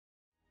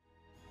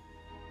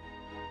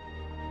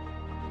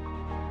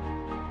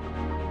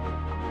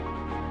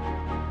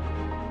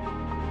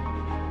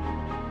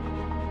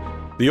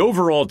The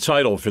overall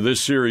title for this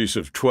series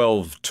of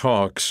 12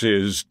 talks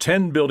is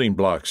 10 Building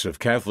Blocks of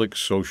Catholic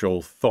Social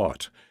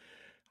Thought.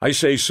 I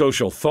say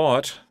social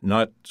thought,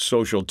 not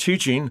social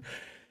teaching,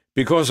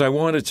 because I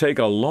want to take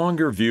a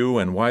longer view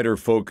and wider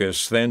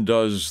focus than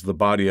does the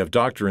body of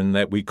doctrine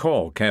that we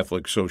call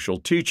Catholic social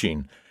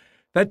teaching.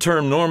 That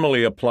term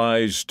normally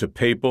applies to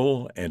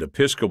papal and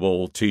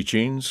episcopal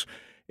teachings,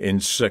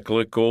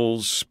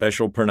 encyclicals,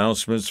 special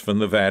pronouncements from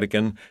the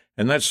Vatican,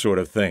 and that sort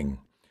of thing.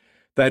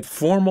 That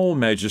formal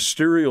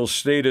magisterial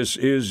status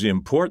is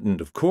important,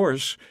 of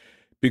course,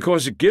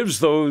 because it gives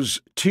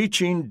those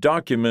teaching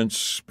documents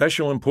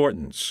special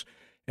importance,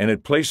 and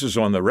it places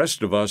on the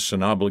rest of us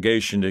an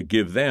obligation to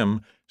give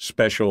them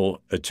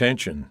special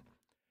attention.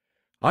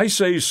 I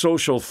say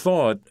social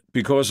thought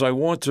because I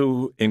want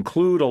to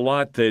include a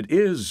lot that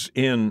is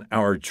in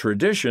our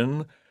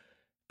tradition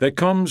that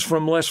comes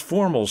from less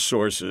formal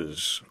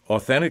sources,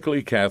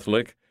 authentically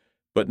Catholic,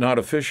 but not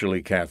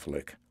officially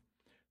Catholic.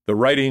 The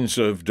writings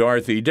of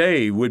Dorothy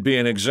Day would be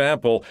an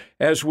example,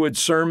 as would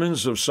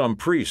sermons of some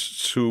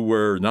priests who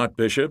were not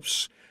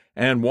bishops,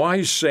 and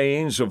wise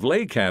sayings of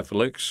lay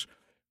Catholics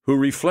who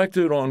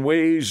reflected on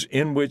ways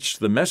in which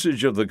the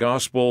message of the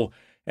gospel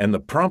and the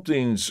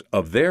promptings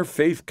of their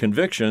faith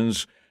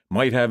convictions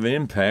might have an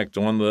impact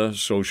on the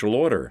social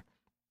order.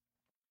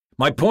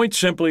 My point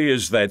simply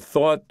is that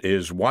thought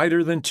is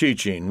wider than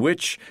teaching,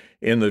 which,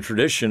 in the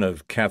tradition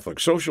of Catholic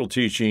social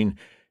teaching,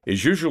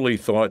 is usually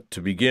thought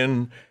to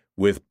begin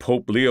with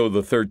Pope Leo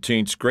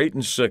XIII's great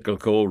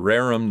encyclical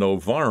Rerum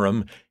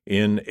Novarum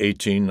in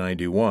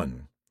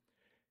 1891.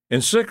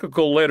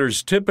 Encyclical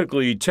letters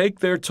typically take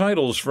their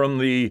titles from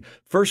the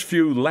first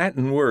few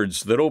Latin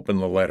words that open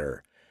the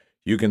letter.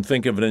 You can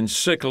think of an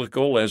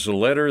encyclical as a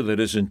letter that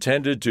is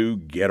intended to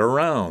get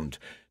around,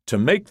 to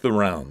make the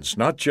rounds,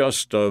 not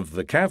just of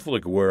the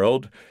Catholic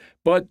world,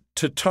 but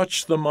to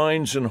touch the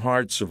minds and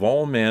hearts of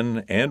all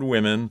men and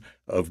women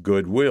of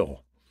good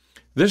will.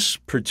 This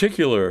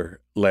particular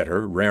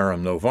letter,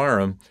 Rerum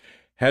Novarum,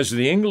 has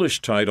the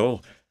English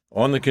title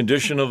On the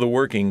Condition of the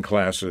Working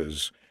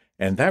Classes,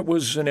 and that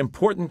was an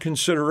important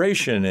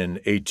consideration in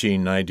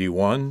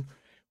 1891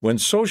 when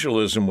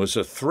socialism was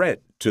a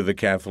threat to the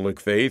Catholic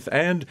faith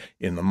and,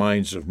 in the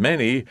minds of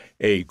many,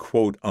 a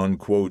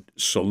quote-unquote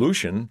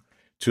solution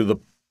to the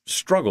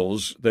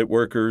struggles that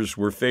workers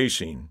were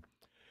facing.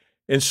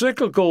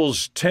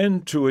 Encyclicals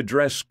tend to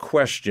address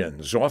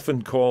questions,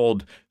 often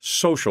called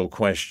social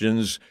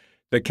questions,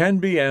 that can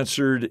be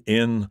answered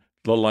in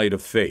the light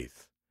of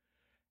faith.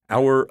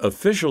 Our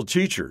official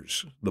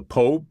teachers, the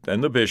Pope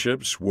and the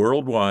bishops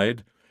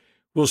worldwide,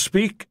 will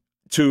speak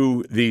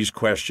to these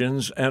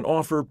questions and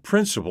offer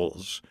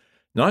principles,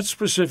 not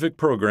specific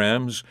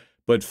programs,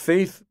 but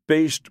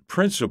faith-based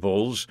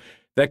principles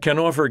that can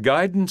offer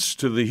guidance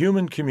to the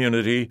human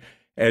community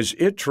as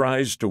it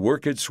tries to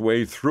work its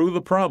way through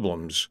the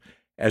problems,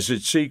 as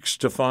it seeks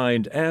to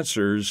find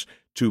answers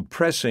to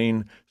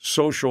pressing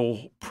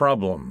social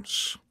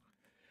problems.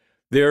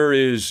 There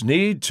is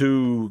need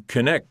to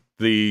connect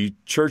the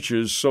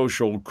Church's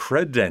social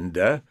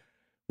credenda,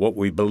 what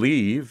we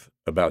believe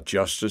about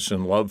justice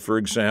and love, for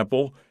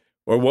example,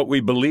 or what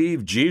we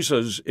believe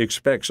Jesus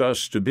expects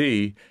us to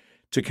be,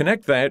 to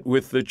connect that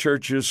with the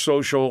Church's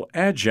social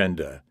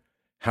agenda,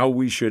 how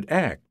we should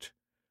act,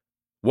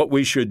 what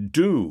we should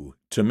do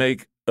to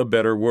make a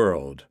better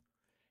world.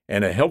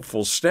 And a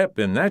helpful step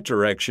in that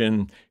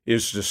direction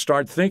is to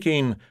start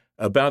thinking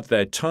about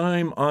that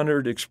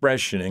time-honored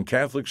expression in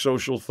Catholic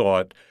social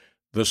thought,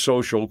 the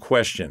social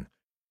question.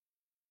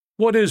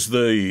 What is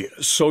the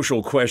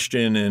social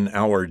question in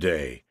our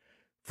day?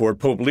 For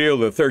Pope Leo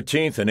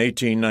XIII in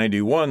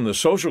 1891, the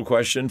social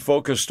question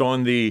focused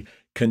on the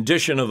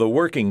condition of the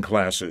working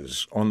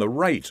classes, on the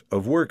right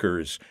of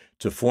workers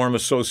to form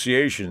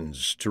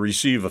associations, to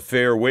receive a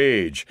fair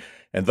wage,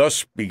 and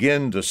thus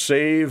begin to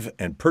save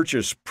and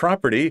purchase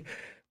property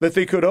that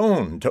they could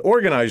own, to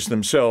organize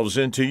themselves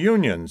into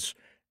unions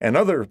and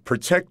other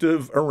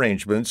protective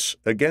arrangements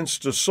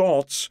against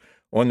assaults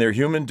on their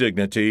human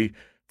dignity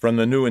from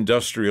the new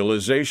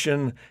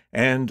industrialization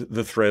and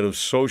the threat of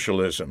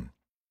socialism.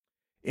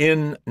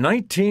 In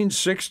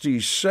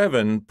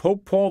 1967,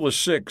 Pope Paul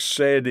VI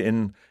said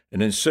in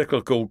an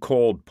encyclical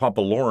called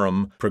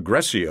Populorum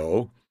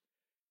Progressio,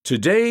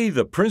 "Today,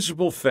 the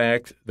principal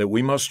fact that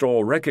we must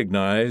all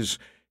recognize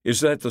is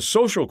that the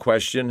social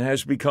question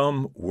has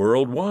become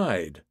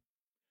worldwide."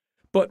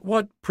 But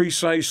what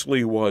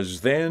precisely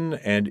was then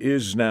and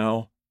is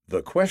now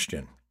the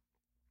question?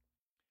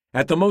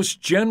 At the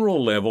most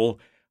general level,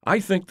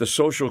 I think the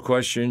social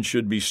question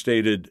should be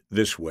stated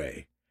this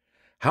way: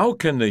 how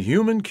can the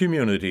human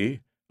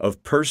community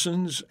of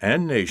persons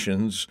and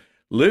nations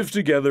live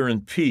together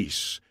in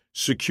peace,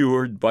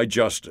 secured by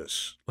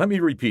justice? Let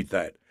me repeat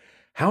that.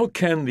 How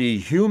can the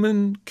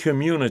human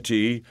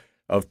community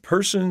of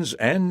persons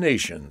and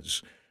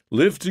nations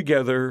live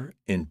together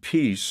in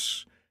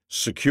peace,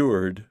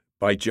 secured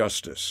by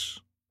justice?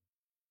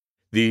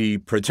 The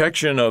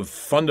protection of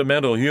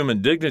fundamental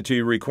human dignity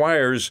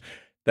requires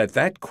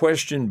that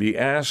question be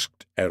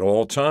asked at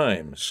all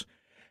times.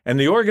 And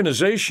the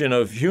organization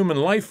of human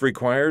life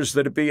requires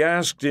that it be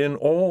asked in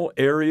all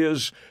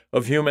areas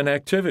of human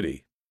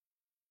activity.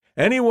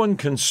 Anyone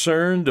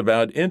concerned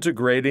about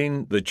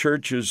integrating the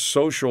church's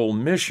social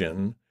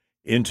mission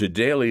into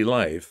daily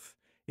life,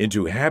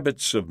 into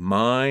habits of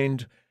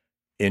mind,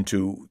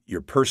 into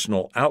your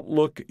personal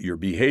outlook, your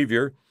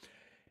behavior,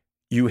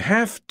 you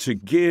have to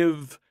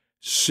give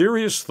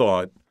serious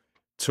thought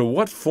to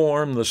what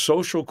form the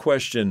social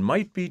question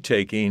might be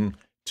taking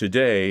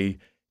today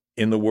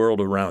in the world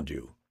around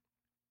you.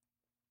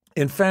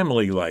 In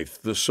family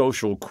life, the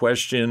social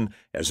question,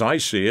 as I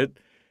see it,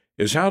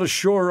 is how to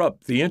shore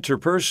up the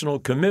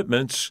interpersonal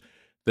commitments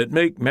that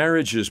make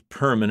marriages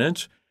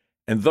permanent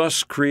and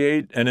thus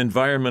create an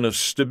environment of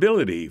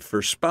stability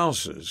for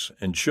spouses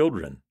and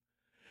children.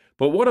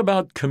 But what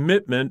about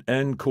commitment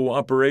and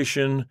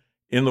cooperation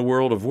in the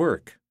world of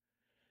work?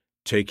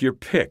 Take your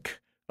pick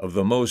of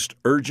the most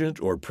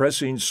urgent or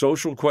pressing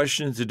social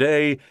question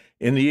today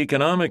in the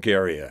economic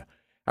area.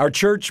 Our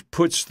church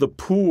puts the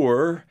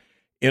poor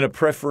in a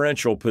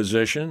preferential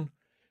position.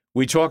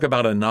 We talk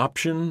about an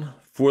option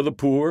for the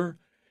poor.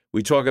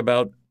 We talk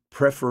about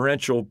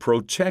preferential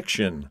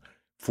protection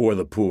for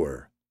the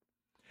poor.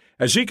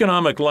 As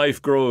economic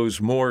life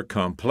grows more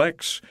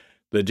complex,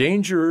 the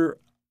danger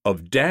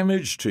of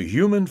damage to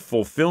human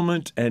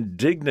fulfillment and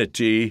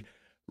dignity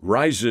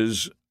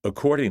rises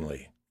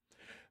accordingly.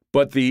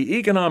 But the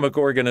economic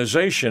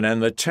organization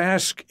and the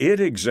task it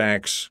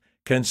exacts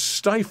can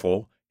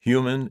stifle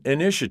human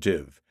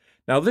initiative.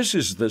 Now, this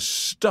is the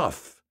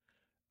stuff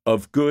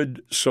of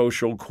good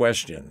social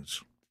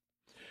questions.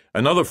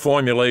 Another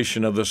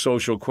formulation of the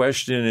social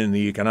question in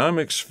the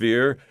economic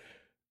sphere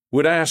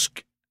would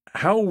ask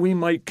how we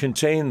might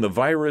contain the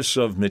virus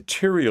of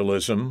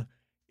materialism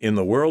in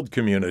the world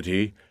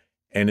community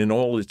and in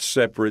all its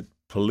separate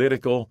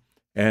political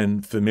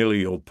and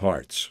familial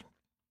parts.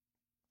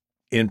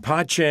 In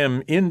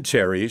Pacem in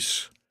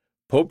Terris,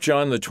 Pope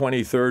John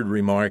XXIII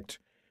remarked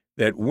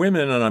that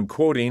women, and I'm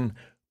quoting,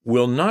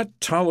 will not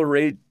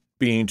tolerate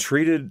being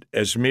treated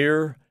as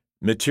mere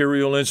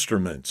material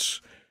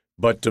instruments,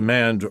 but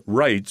demand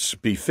rights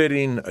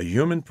befitting a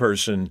human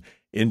person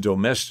in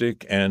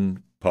domestic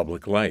and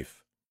public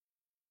life.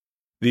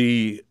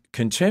 The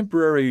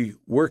contemporary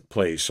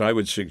workplace, I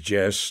would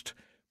suggest,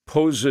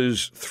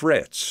 poses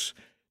threats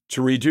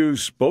to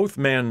reduce both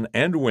men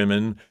and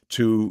women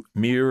to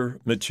mere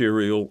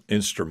material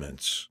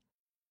instruments.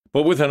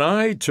 But with an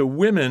eye to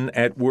women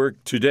at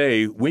work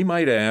today, we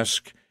might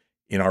ask,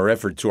 in our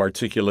effort to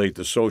articulate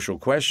the social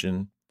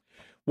question,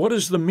 what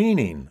is the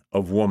meaning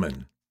of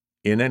woman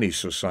in any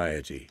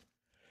society?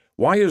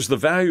 Why is the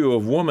value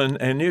of woman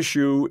an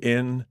issue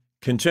in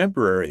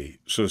contemporary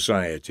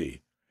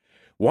society?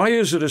 Why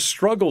is it a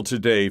struggle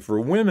today for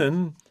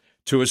women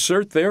to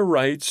assert their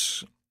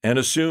rights and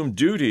assume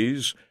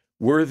duties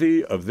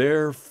worthy of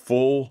their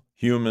full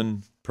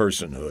human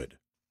personhood?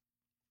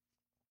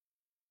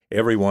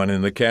 Everyone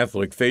in the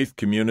Catholic faith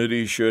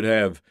community should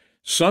have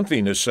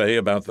something to say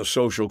about the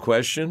social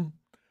question,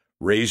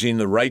 raising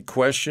the right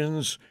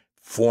questions,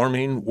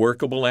 forming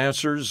workable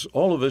answers.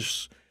 All of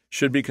us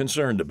should be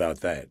concerned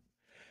about that.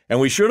 And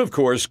we should, of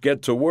course,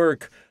 get to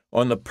work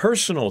on the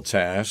personal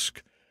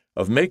task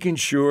of making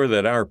sure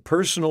that our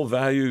personal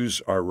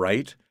values are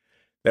right,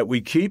 that we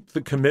keep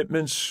the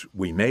commitments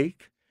we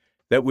make,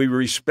 that we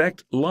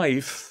respect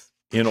life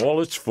in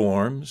all its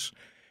forms,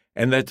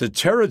 and that the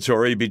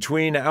territory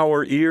between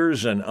our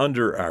ears and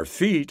under our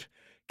feet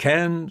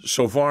can,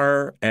 so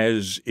far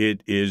as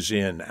it is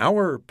in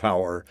our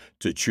power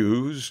to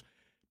choose,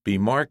 be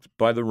marked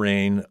by the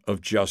reign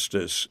of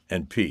justice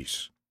and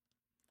peace.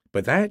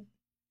 But that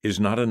is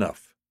not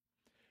enough.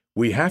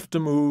 We have to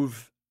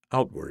move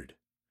outward.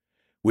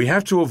 We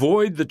have to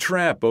avoid the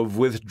trap of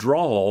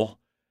withdrawal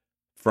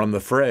from the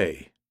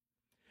fray.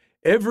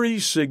 Every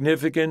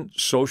significant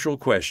social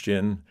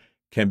question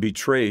can be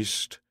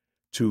traced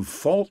to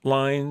fault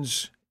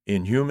lines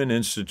in human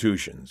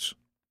institutions.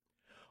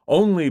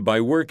 Only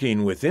by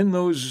working within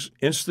those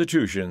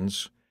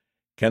institutions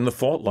can the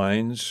fault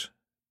lines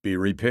be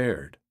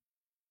repaired.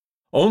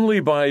 Only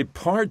by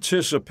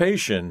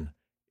participation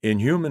in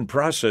human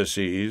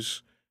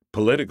processes,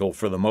 political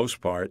for the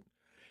most part,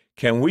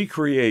 can we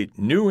create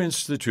new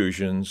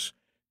institutions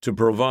to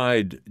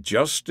provide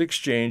just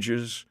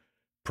exchanges,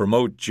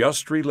 promote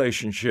just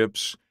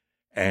relationships,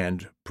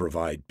 and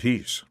provide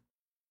peace.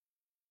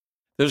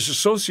 There's a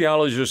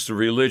sociologist of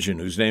religion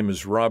whose name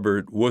is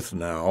Robert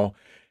Wuthnow.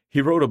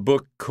 He wrote a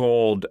book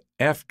called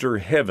After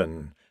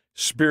Heaven,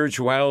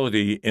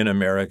 Spirituality in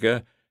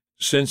America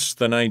since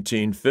the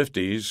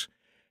 1950s,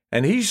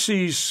 and he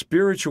sees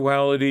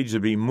spirituality to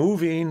be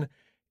moving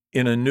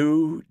in a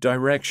new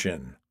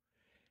direction.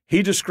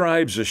 He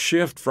describes a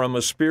shift from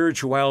a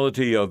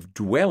spirituality of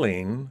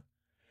dwelling,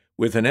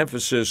 with an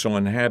emphasis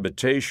on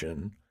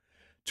habitation,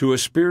 to a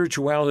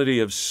spirituality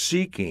of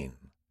seeking,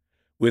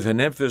 with an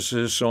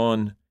emphasis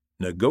on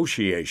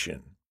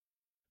negotiation.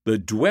 The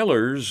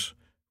dwellers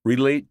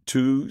relate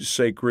to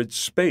sacred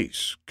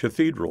space,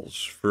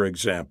 cathedrals, for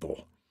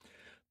example.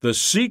 The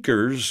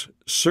seekers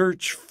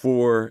search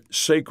for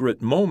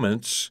sacred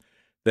moments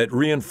that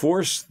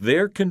reinforce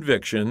their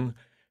conviction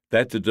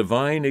that the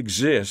divine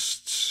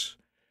exists,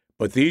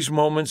 but these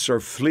moments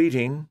are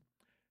fleeting.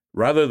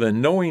 Rather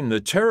than knowing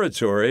the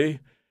territory,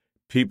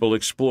 people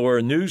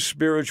explore new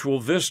spiritual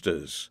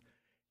vistas,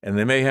 and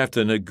they may have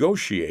to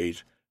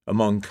negotiate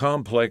among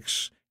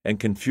complex and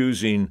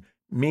confusing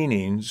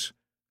meanings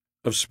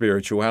of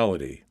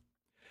spirituality.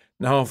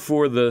 Now,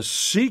 for the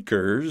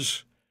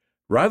seekers,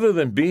 rather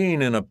than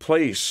being in a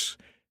place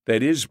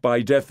that is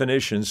by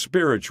definition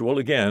spiritual,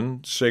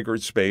 again,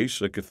 sacred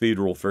space, a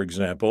cathedral, for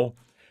example,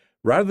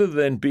 rather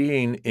than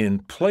being in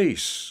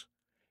place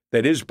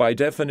that is by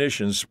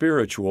definition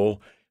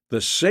spiritual,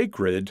 the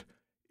sacred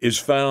is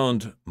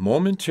found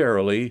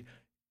momentarily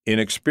in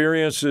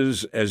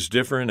experiences as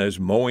different as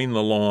mowing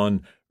the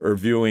lawn or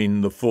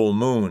viewing the full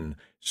moon,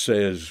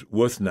 says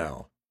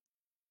Wuthnow.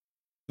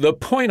 The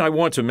point I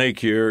want to make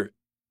here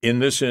in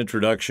this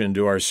introduction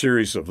to our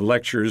series of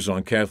lectures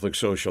on Catholic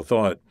social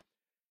thought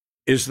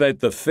is that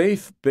the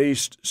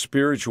faith-based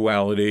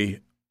spirituality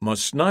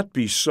must not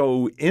be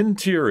so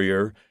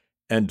interior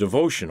and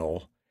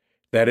devotional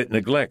that it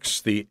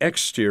neglects the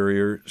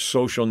exterior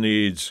social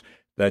needs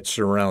that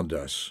surround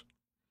us.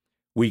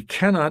 We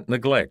cannot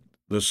neglect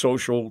the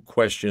social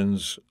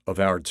questions of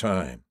our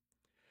time.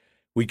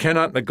 We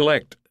cannot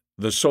neglect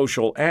the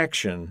social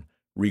action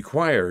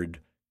required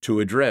to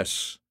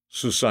address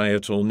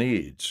societal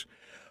needs,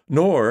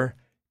 nor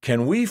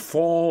can we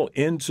fall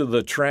into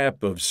the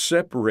trap of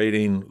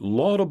separating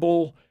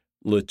laudable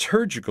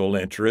liturgical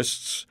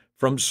interests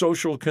from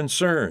social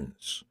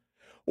concerns,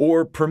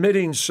 or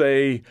permitting,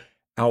 say,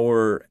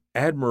 our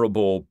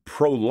admirable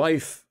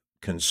pro-life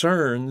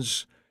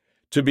concerns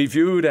to be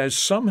viewed as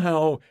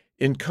somehow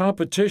in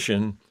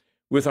competition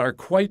with our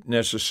quite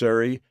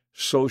necessary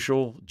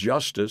social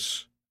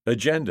justice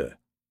agenda.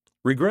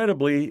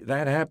 Regrettably,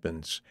 that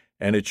happens,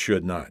 and it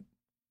should not.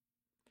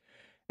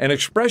 An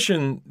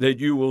expression that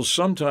you will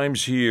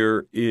sometimes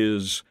hear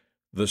is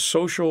the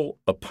social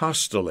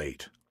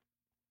apostolate.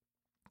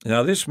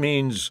 Now, this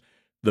means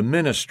the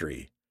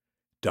ministry,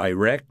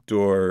 direct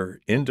or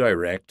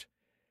indirect,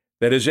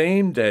 that is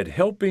aimed at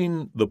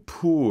helping the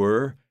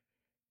poor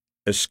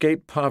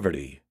escape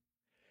poverty.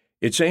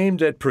 It's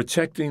aimed at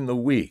protecting the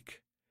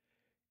weak.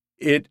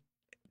 It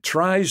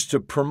tries to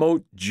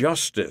promote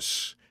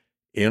justice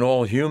in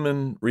all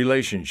human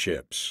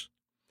relationships.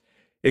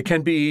 It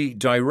can be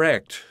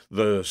direct,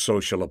 the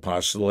social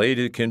apostolate.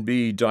 It can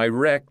be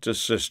direct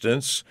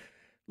assistance,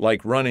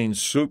 like running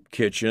soup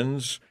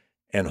kitchens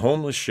and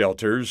homeless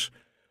shelters,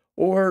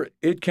 or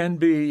it can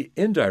be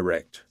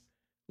indirect,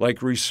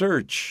 like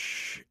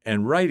research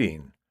and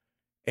writing,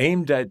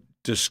 aimed at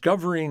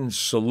discovering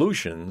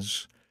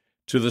solutions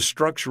to the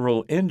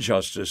structural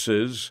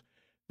injustices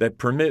that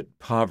permit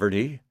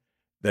poverty,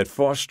 that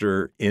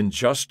foster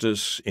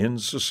injustice in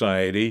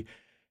society,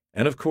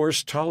 and, of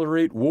course,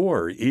 tolerate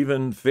war,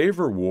 even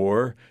favor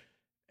war,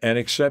 and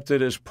accept it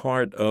as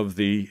part of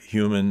the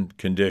human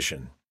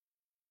condition.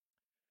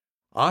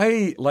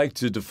 I like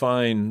to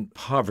define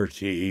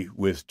poverty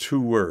with two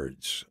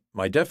words.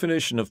 My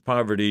definition of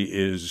poverty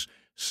is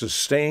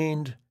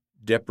sustained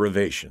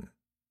deprivation.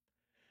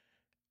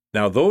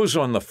 Now, those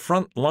on the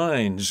front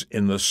lines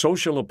in the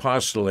social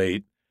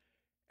apostolate,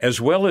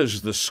 as well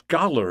as the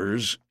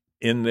scholars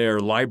in their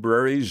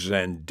libraries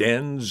and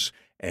dens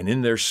and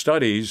in their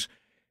studies,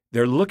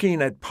 they're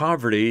looking at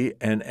poverty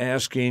and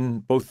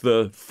asking, both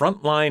the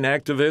frontline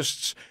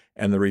activists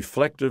and the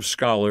reflective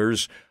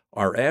scholars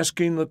are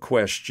asking the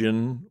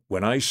question,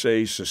 when I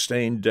say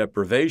sustained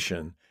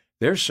deprivation,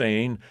 they're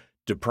saying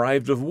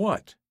deprived of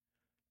what?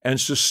 And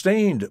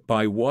sustained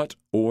by what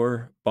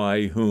or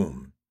by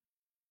whom?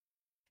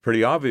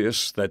 Pretty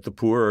obvious that the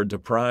poor are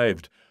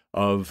deprived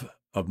of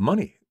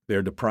money.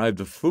 They're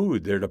deprived of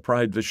food. They're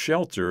deprived of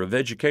shelter, of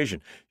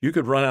education. You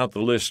could run out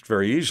the list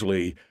very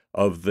easily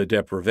of the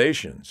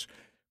deprivations.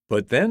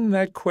 But then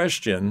that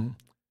question,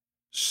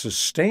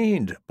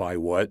 sustained by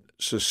what,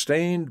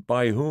 sustained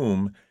by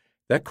whom,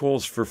 that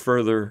calls for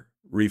further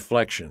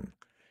reflection.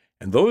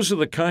 And those are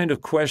the kind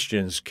of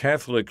questions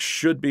Catholics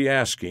should be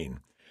asking.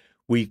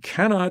 We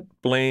cannot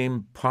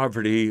blame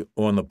poverty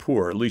on the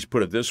poor, at least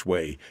put it this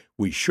way,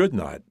 we should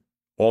not,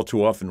 all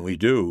too often we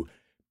do,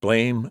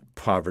 blame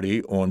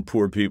poverty on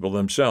poor people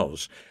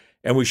themselves.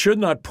 And we should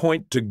not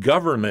point to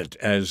government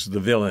as the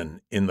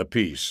villain in the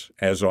piece,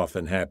 as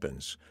often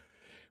happens.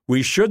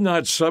 We should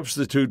not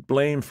substitute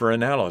blame for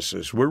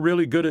analysis. We're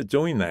really good at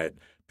doing that,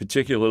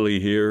 particularly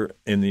here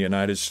in the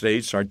United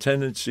States. Our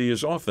tendency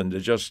is often to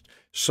just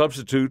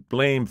substitute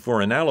blame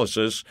for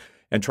analysis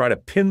and try to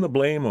pin the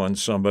blame on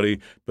somebody,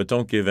 but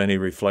don't give any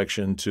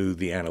reflection to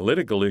the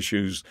analytical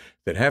issues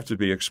that have to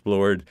be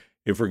explored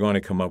if we're going to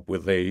come up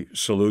with a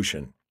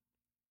solution.